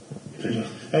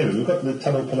Anyway, we've got the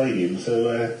Tunnel Palladium,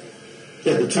 so...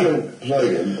 yeah, the Tunnel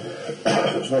Palladium,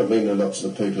 which won't mean a lot to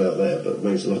the people out there, but it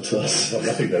means a lot to us. Well,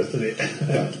 nothing does, does it?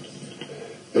 Yeah.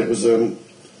 It was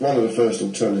one of the first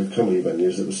alternative comedy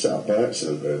venues that was set up by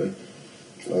accident, really.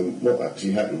 What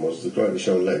actually happened was the Greatest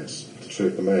Show on Legs,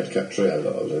 the Madcap Trio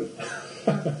that I was in,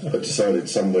 had decided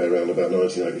somewhere around about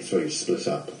 1983 to split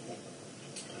up.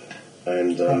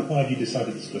 And why have you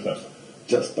decided to split up?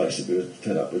 Just basically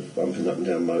fed up with bumping up and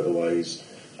down motorways.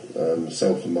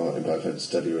 Self and Martin both had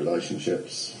steady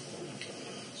relationships,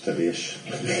 steady-ish.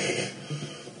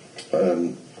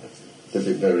 There'd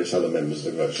been various other members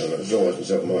of the Great Show. It was always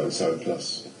myself, Martin, so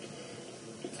plus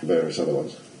various other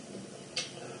ones.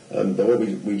 But what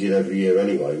we did every year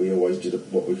anyway, we always did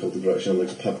what we called the Great Show on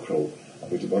Legs pub crawl.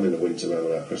 We did one in the winter around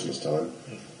about Christmas time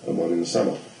and one in the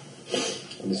summer.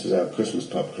 And this was our Christmas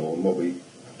pub crawl, and what we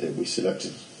did, we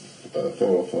selected about 4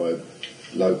 or 5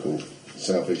 local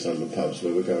South East London pubs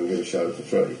where we're going to give a show for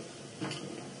free.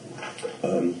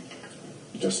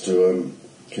 Just to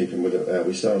keep in with how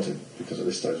we started, because at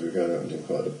this stage we were going out and doing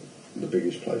quite the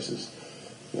biggish places,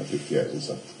 big theatres and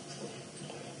stuff.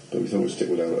 But we thought we'd stick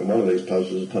with that. And one of these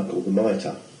pubs was a pub called the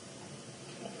Mitre,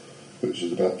 which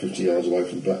was about 50 yards away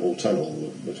from Blackwall Tunnel,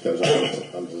 which goes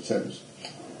under the Thames.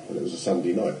 And it was a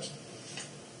Sunday night.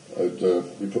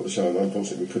 We put the show on.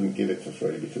 Unfortunately, we couldn't give it for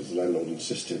free because the landlord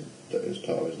insisted that it was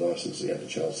part of his licence. He had to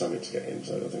charge something to get in,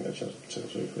 so I think they charged 2 or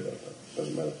 3 quid. It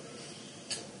doesn't matter.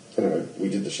 Anyway, we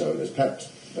did the show and it was packed,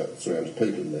 about 300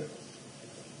 people in there.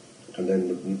 And then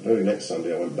the very next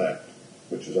Sunday I went back,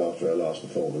 which was after our last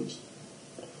performance.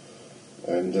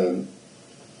 And it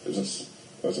was,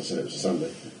 as I said, it was a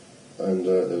Sunday. And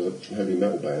there was a heavy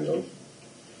metal band on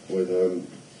with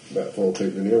about 4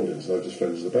 people in the audience, and I was just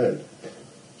friends of the band.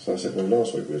 So I said, well,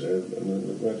 last week we was here,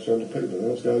 and we had 300 people, and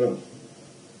what's going on?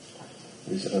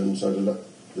 He said, so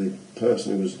the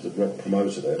person who was the rock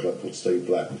promoter there, a bloke called Steve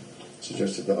Black,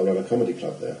 suggested that I run a comedy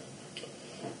club there.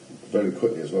 Very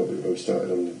quickly as well, we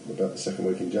started on about the second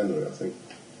week in January, I think,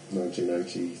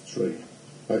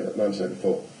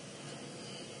 1984.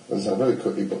 And so I very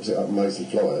quickly booked it up and made some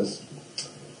flyers,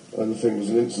 and the thing was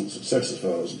an instant success as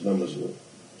far as numbers were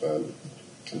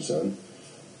concerned.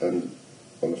 And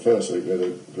on the first week we had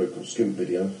a group called Skimp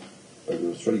Video, and we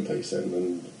were a 3-piece then,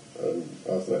 and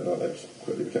after that night they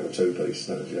quickly became a 2-piece,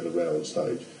 so you had a row on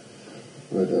stage.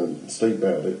 We had Steve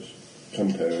Bowditch,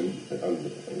 Tom Perrin,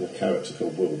 and a character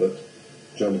called Wilbert,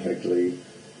 John Hegley,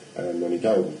 and Ronnie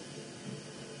Golden.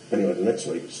 Anyway, the next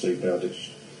week Steve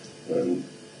Bowditch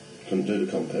couldn't do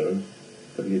the compere,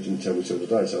 but he didn't tell me till the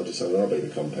day, so I decided I'll be the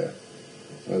compere.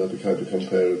 And I became the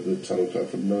compere of the Tunnel Club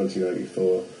from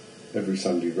 1984 every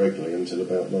Sunday regularly until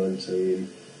about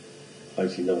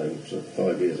 1989, so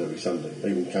 5 years every Sunday. I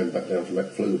even flew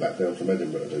back down from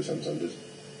Edinburgh to do some Sundays.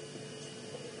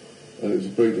 And it was a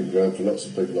breeding ground for lots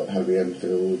of people like Harry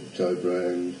Enfield, Joe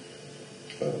Brand,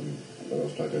 when I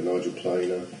was playing there, Nigel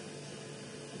Planer.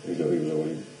 He was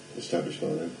already established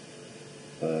by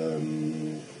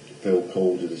then. Phil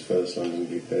Cole did his first London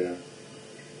gig there,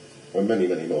 and many,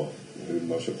 many more,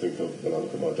 whom I should think of when I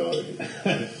look at my diary.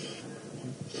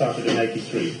 Started in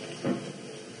 83.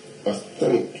 I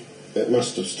think it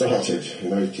must have started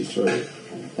in 83. Oh,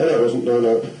 no, it wasn't.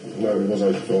 No, it was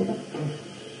 84.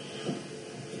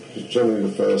 It was generally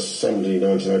the first Sunday,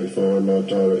 1984, in my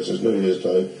diary. It says New Year's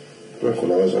Day,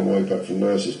 breathalyse on way back from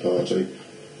Nurse's Party,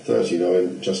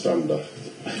 39, just under.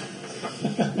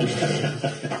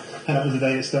 And that was the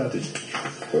day it started?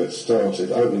 Well, it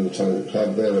started, opening the Tunnel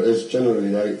Club. There it is, January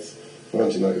the 8th,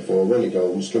 1984, Ronnie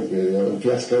Golden, Skimp Video, and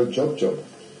Fiasco Job.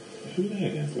 Who were they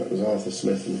again? That was Arthur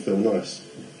Smith and Phil Nice.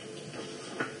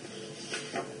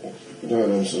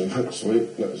 Going on to the next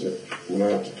week, that was it, when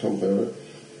I had to compare it.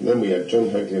 And then we had John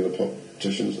Hegley and the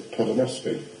Politicians at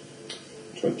Podomosky,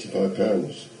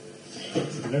 £25.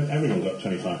 Everyone got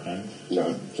 £25.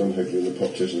 No, John Hegley and the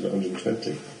Politicians got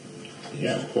 120.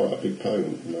 Yeah. Which was quite a big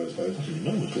payment in those days. That's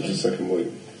enormous. It was the second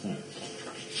week. Right.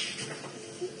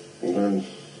 And then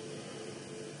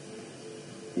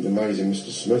the amazing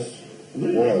Mr. Smith,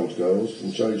 Really? Wild Girls,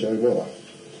 and J.J. Waller.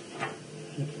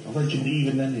 I mentioned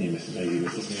even then here, Mr. Davey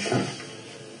was looking at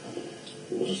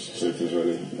It was just to see if there's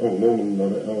any. Oh, Norman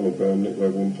Lovett, Arnold Brown, Nick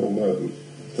Rebel, and Paul Merton.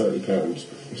 £30.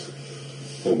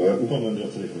 Paul Merton. Paul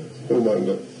Merton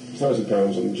got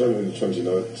 £30 on January the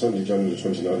 29th, Sunday, January the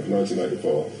 29th,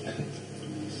 1984.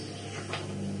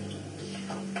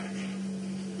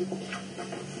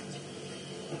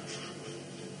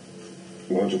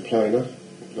 Nigel Planer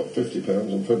got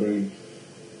 £50 on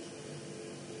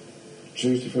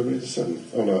Tuesday, February the 7th.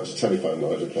 Oh no, it's a telephone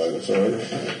Nigel Planer, sorry.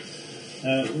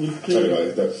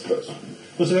 Anyway, that's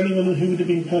Was there anyone who would have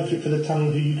been perfect for the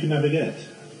tunnel who you could never get?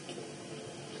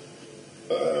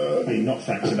 I mean, not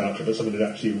Frank Sinatra, but someone who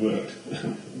actually worked.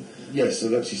 Yes,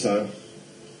 Alexei Sayle.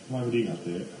 Why would he not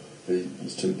do it?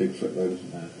 He's too big for it then.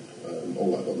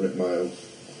 All that got Rick Mail.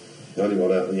 The only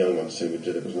one out of the young ones who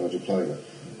did it was Nigel Planer.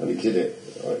 And he did it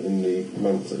in the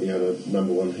month that he had a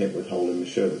 #1 hit with Hole in the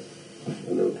Shoe.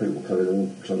 And there were people coming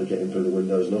in trying to get him through the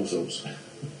windows and all sorts.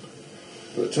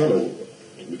 But the tunnel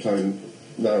became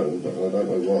known, but I don't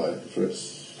know why, for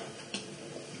its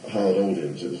hard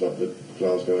audience. It was like the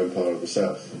Glasgow Empire of the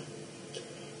South.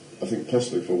 I think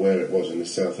possibly for where it was in the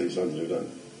south-east London, who don't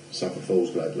suffer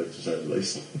fools gladly, to say the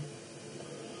least.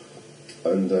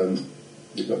 And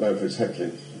it got known for its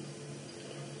heckling.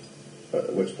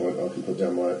 At which point I can put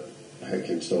down my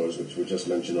heckling stories, which were just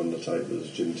mentioned on the tape.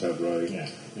 There's Jim Tabray,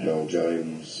 Noel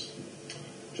James,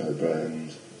 Joe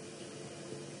Brand,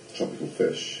 Tropical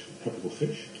Fish. Tropical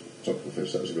Fish? Tropical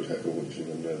Fish, that was a good heckle, which you've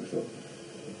been there before.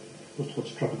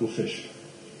 What's Tropical Fish?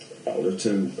 Oh, there were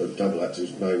two double acts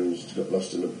whose names got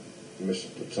lost in the mist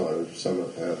at the time,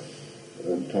 somehow.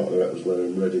 And part of that was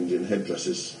wearing red Indian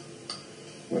headdresses.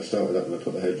 And I started up and I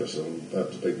put the headdresses on,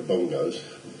 about to beat the bongos.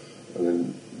 And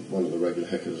then one of the regular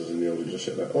heckers was in the audience just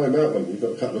shouted out, "Oi, Malcolm, you've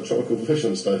got a couple of tropical fish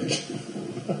on stage."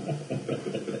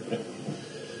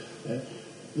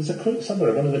 There's a quote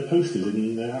somewhere, one of the posters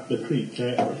in Up the Creek,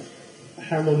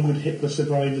 how long would Hitler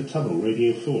survive the tunnel,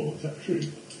 Radio 4? Is that true?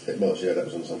 It was, yeah, that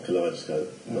was on some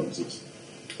kaleidoscope nonsense.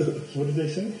 So what did they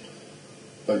say?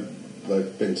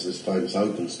 They've been to this famous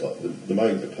open spot. The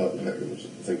main part of the heckling was a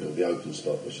thing called the open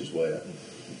spot, which is where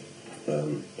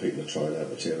people are trying out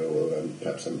material or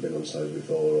perhaps haven't been on stage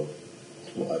before or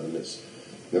whatever. And it's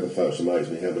never fails to amaze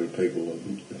me how many people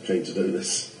are keen to do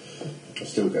this. I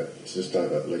still get to this day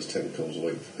about at least 10 calls a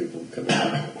week for people coming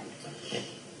in.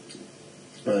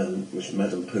 Which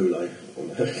Madame Poulet on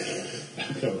the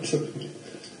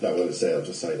that won't say, I'll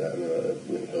just say that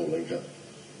and I'll link up.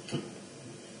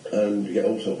 And you get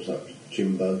all sorts like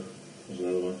Jimbo was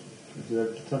another one.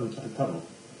 The tunnel?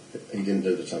 He didn't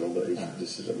do the tunnel, but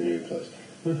this is a new place.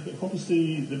 What was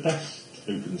the best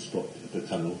open spot at the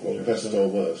tunnel? Well, best or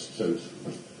worst? So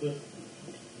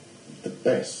the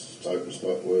best open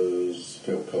spot was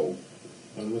Phil Cole.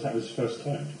 And was that his first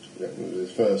time? Yeah, it was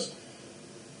his first,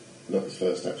 not his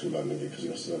first actual London gig because he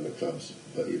must have done the clubs,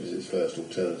 but it was his first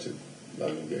alternative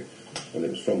London gig. And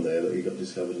it was from there that he got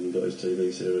discovered and got his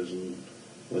TV series and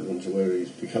went on to where he's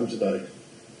become today.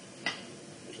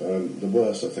 The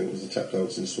worst, I think, was the tap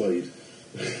dance in Swede.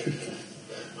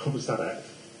 What was that at?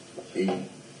 He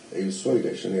was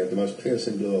Swedish and he had the most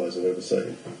piercing blue eyes I've ever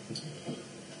seen.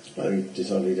 And he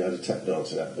decided he had a tap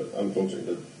dancing act, but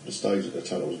unfortunately the stage at the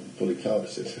tunnel was fully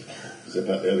carpeted. It's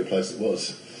about the only place it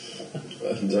was.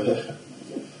 And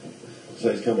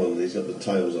so he's come on and he's got the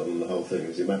tails on and the whole thing,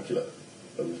 he's immaculate.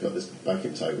 And he's got this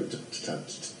backing tape with and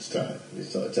he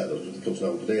started tapping them, of course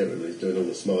no one could hear him, and he's doing all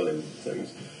the smiling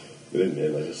things. Within me,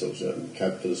 and they just sort of shouted,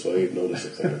 "Cab for the Swede," and all this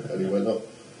sort of thing. And he went up.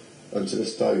 And to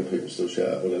this day, people still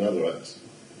shout when another act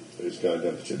who's going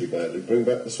down particularly badly, "Bring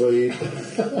back the Swede."